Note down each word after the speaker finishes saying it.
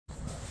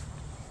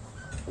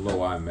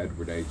Hello, I'm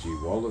A.G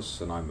Wallace,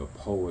 and I'm a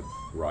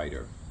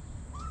poet-writer.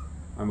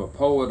 I'm a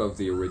poet of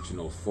the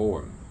original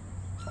form.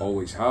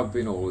 Always have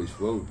been, always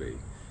will be.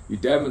 You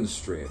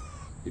demonstrate.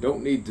 You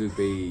don't need to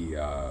be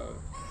that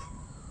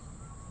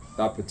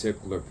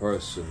particular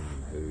person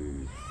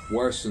who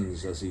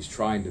worsens as he's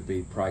trying to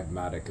be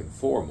pragmatic and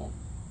formal.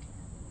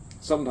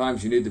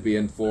 Sometimes you need to be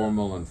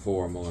informal and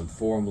formal and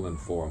formal and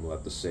formal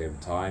at the same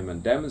time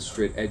and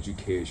demonstrate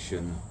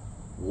education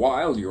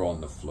while you're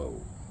on the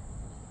flow.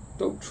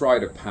 Don't try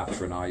to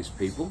patronize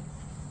people,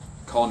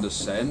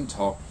 condescend,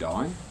 talk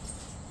down.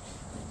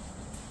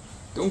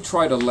 Don't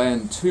try to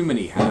lend too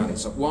many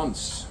hands at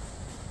once.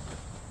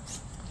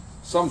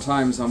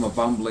 Sometimes I'm a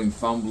bumbling,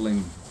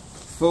 fumbling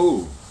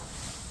fool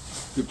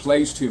who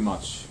plays too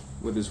much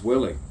with his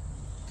willy.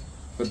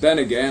 But then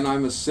again,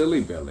 I'm a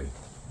silly Billy.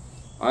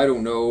 I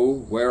don't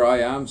know where I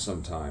am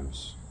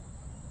sometimes.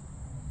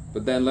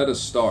 But then let us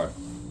start.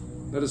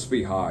 Let us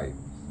be high.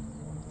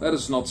 Let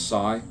us not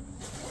sigh.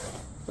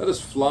 Let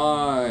us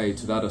fly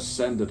to that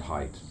ascended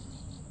height.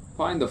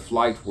 Find the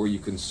flight where you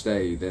can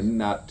stay, then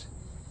that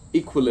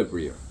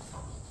equilibrium.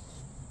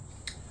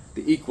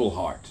 The equal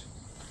heart,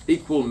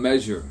 equal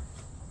measure.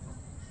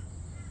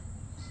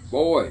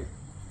 Boy,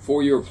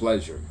 for your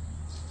pleasure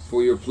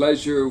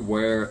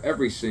where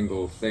every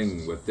single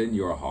thing within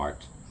your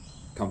heart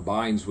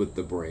combines with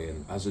the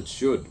brain as it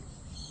should,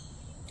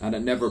 and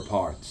it never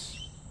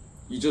parts.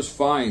 You just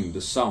find the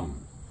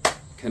sum,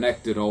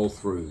 connected all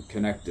through,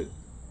 connected.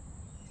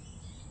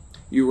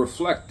 You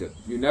reflect it.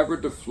 You never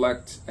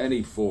deflect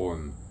any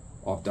form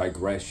of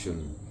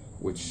digression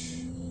which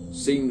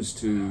seems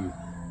to...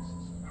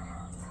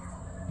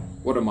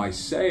 What am I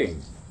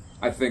saying?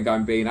 I think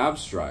I'm being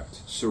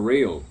abstract,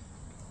 surreal,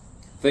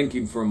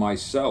 thinking for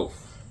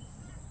myself,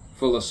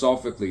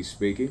 philosophically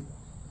speaking,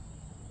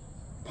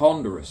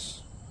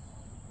 ponderous.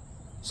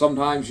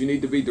 Sometimes you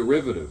need to be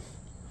derivative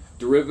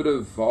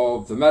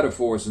of the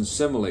metaphors and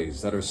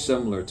similes that are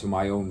similar to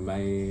my own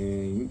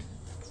mind.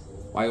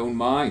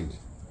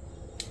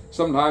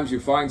 Sometimes you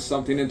find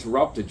something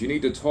interrupted. You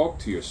need to talk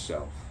to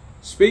yourself.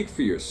 Speak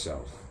for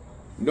yourself.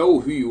 Know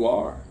who you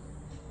are.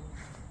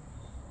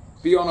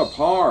 Be on a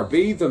par.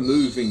 Be the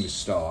moving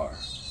star.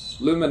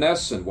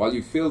 Luminescent while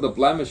you feel the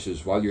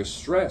blemishes, while you're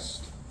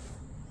stressed.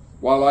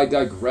 While I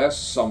digress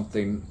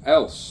something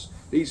else.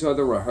 These are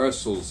the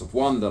rehearsals of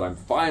one that I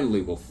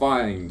finally will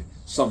find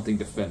something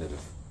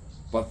definitive.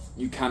 But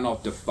you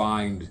cannot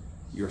define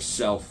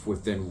yourself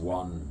within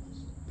one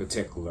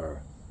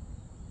particular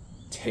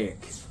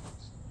take.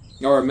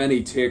 There are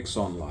many takes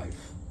on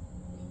life.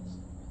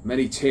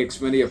 Many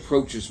takes, many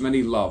approaches,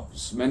 many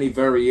loves, many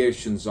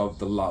variations of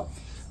the love,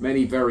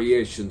 many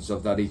variations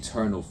of that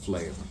eternal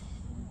flame.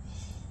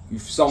 You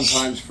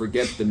sometimes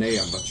forget the name,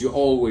 but you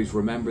always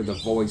remember the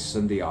voice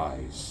in the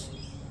eyes.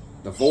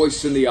 The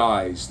voice in the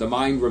eyes, the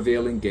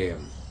mind-revealing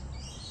game.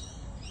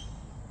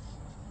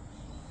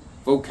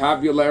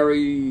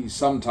 Vocabulary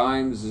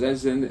sometimes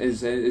is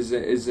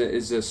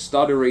a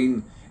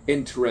stuttering,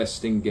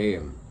 interesting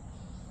game.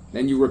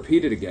 Then you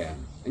repeat it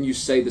again, and you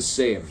say the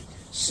same.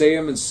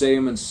 Same and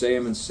same and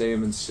same and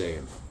same and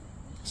same.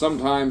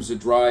 Sometimes it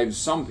drives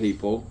some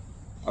people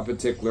a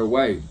particular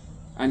way,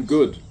 and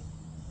good.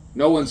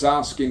 No one's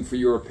asking for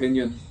your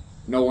opinion.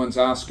 No one's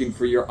asking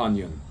for your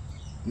onion.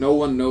 No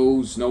one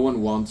knows, no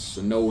one wants,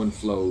 and no one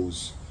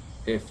flows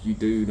if you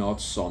do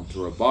not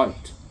saunter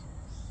about.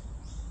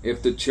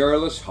 If the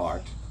chairless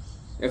heart,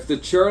 if the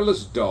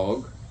chairless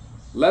dog,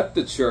 let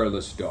the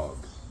chairless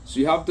dog. So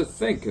you have to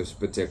think a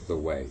particular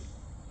way.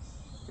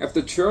 If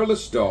the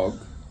chairless dog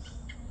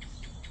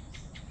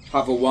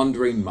have a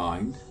wandering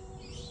mind,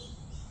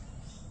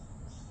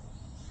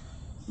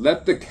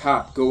 let the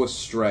cat go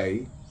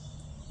astray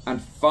and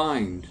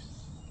find.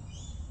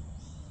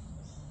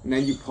 And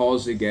then you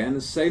pause again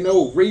and say,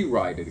 no,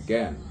 rewrite it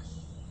again.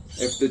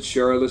 If the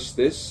chairless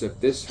this, if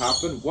this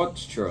happened,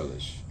 what's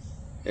chairless?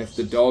 If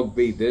the dog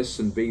be this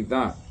and be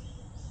that.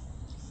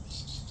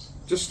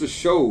 Just to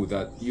show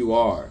that you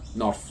are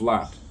not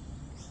flat.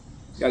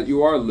 That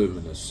you are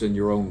luminous in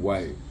your own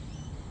way.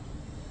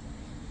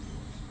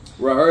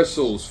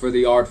 Rehearsals for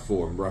the art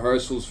form.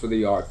 Rehearsals for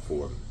the art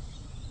form.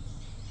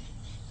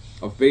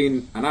 Of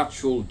being an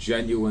actual,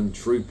 genuine,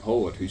 true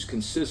poet who's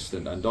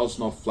consistent and does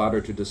not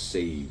flatter to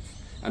deceive.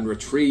 And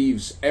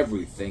retrieves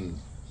everything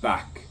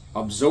back.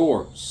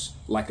 Absorbs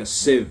like a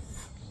sieve.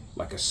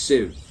 Like a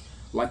sieve.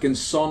 Like in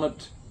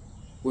sonnet,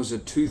 was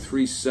it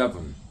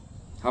 237?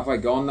 Have I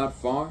gone that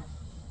far?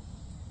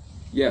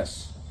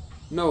 Yes.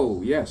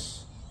 No,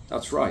 yes.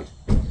 That's right.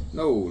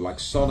 No, like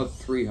sonnet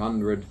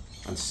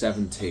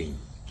 317.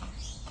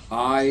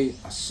 I,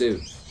 a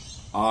sieve.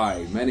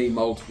 I, many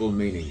multiple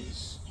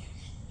meanings.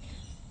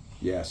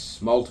 Yes,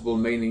 multiple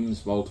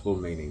meanings, multiple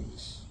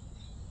meanings.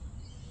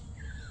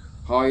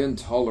 How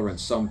intolerant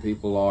some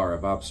people are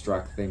of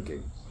abstract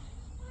thinking.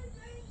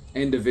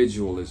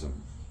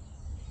 Individualism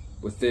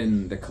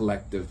within the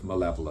collective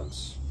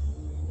malevolence.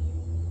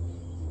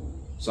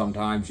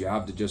 Sometimes you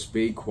have to just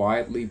be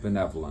quietly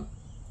benevolent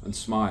and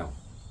smile.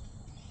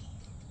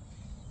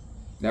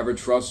 Never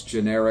trust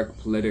generic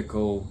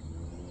political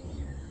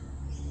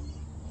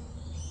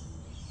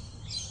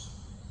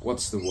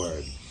what's the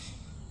word?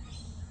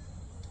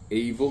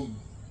 Evil?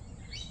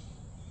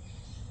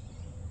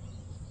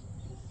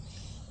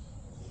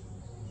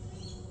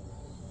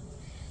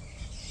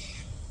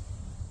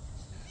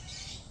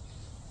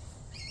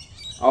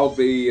 I'll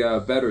be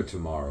better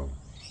tomorrow.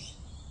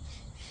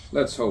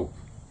 Let's hope.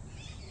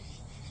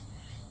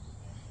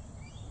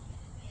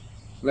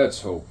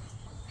 Let's hope.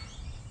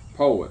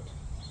 Poet.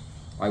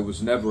 I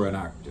was never an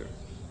actor.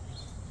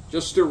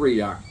 Just a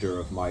reactor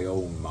of my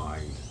own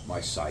mind, my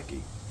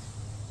psyche.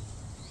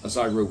 As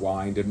I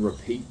rewind and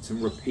repeat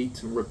and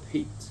repeat and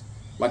repeat,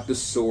 like the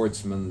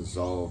swordsmans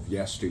of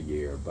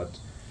yesteryear, but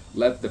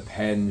let the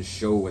pen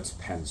show its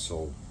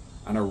pencil,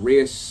 and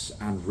erase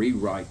and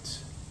rewrite,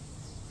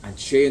 and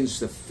change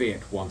the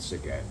fate once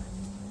again.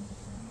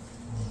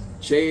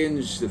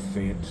 Change the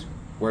fate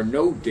where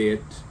no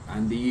date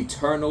and the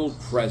eternal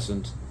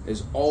present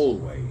is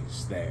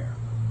always there.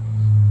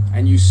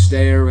 And you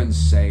stare and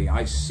say,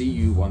 I see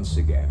you once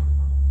again.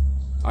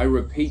 I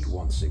repeat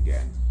once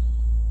again.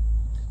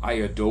 I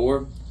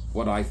adore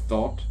what I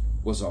thought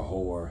was a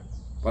whore,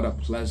 but a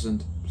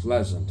pleasant,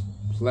 pleasant,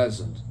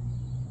 pleasant.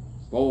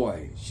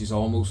 Boy, she's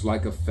almost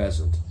like a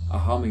pheasant, a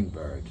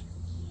hummingbird,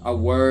 a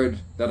word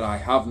that I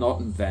have not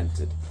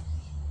invented,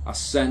 a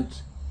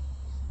scent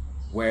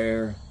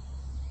where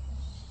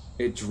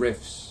it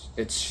drifts,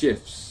 it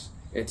shifts,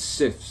 it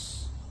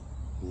sifts,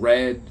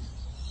 red,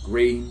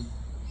 green,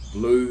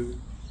 blue.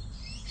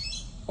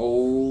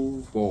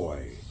 Oh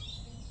boy,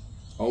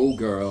 oh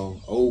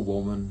girl, oh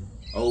woman,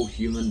 oh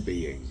human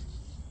being,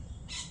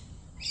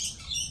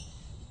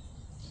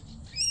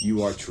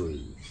 you are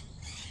true.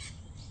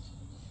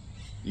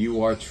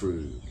 You are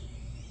true.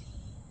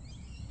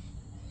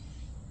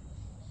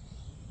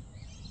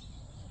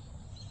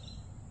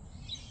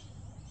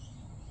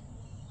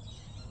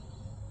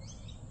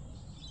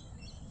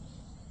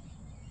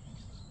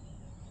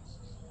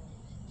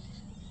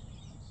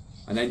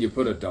 And then you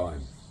put it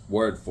down,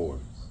 word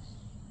form.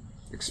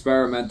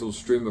 Experimental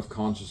stream of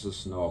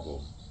consciousness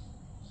novel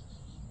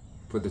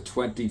for the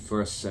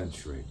 21st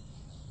century.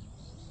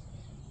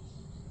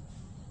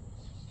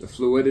 The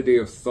fluidity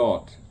of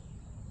thought.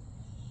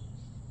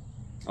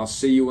 I'll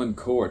see you in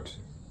court,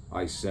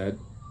 I said.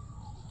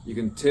 You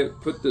can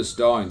put this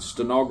down,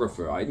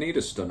 stenographer. I need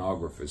a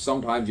stenographer.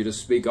 Sometimes you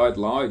just speak out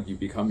loud. You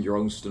become your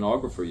own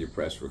stenographer. You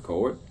press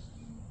record.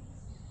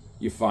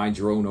 You find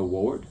your own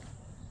award.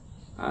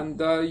 And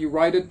you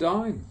write it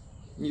down.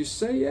 You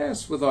say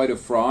yes without a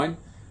frown.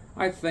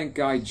 I think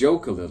I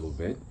joke a little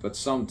bit, but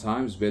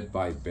sometimes bit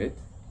by bit.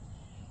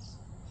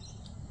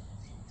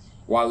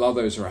 While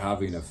others are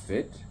having a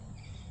fit.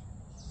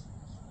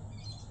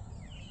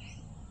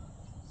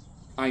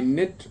 I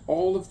knit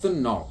all of the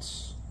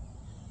knots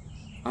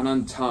and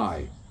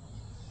untie.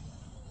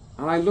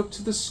 And I look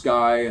to the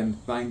sky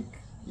and think,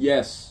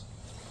 yes,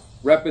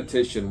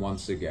 repetition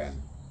once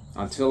again,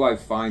 until I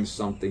find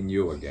something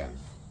new again.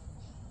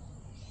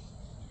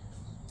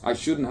 I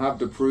shouldn't have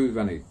to prove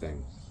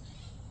anything.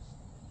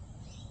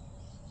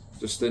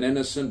 Just an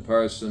innocent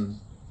person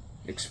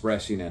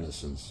expressing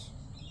innocence.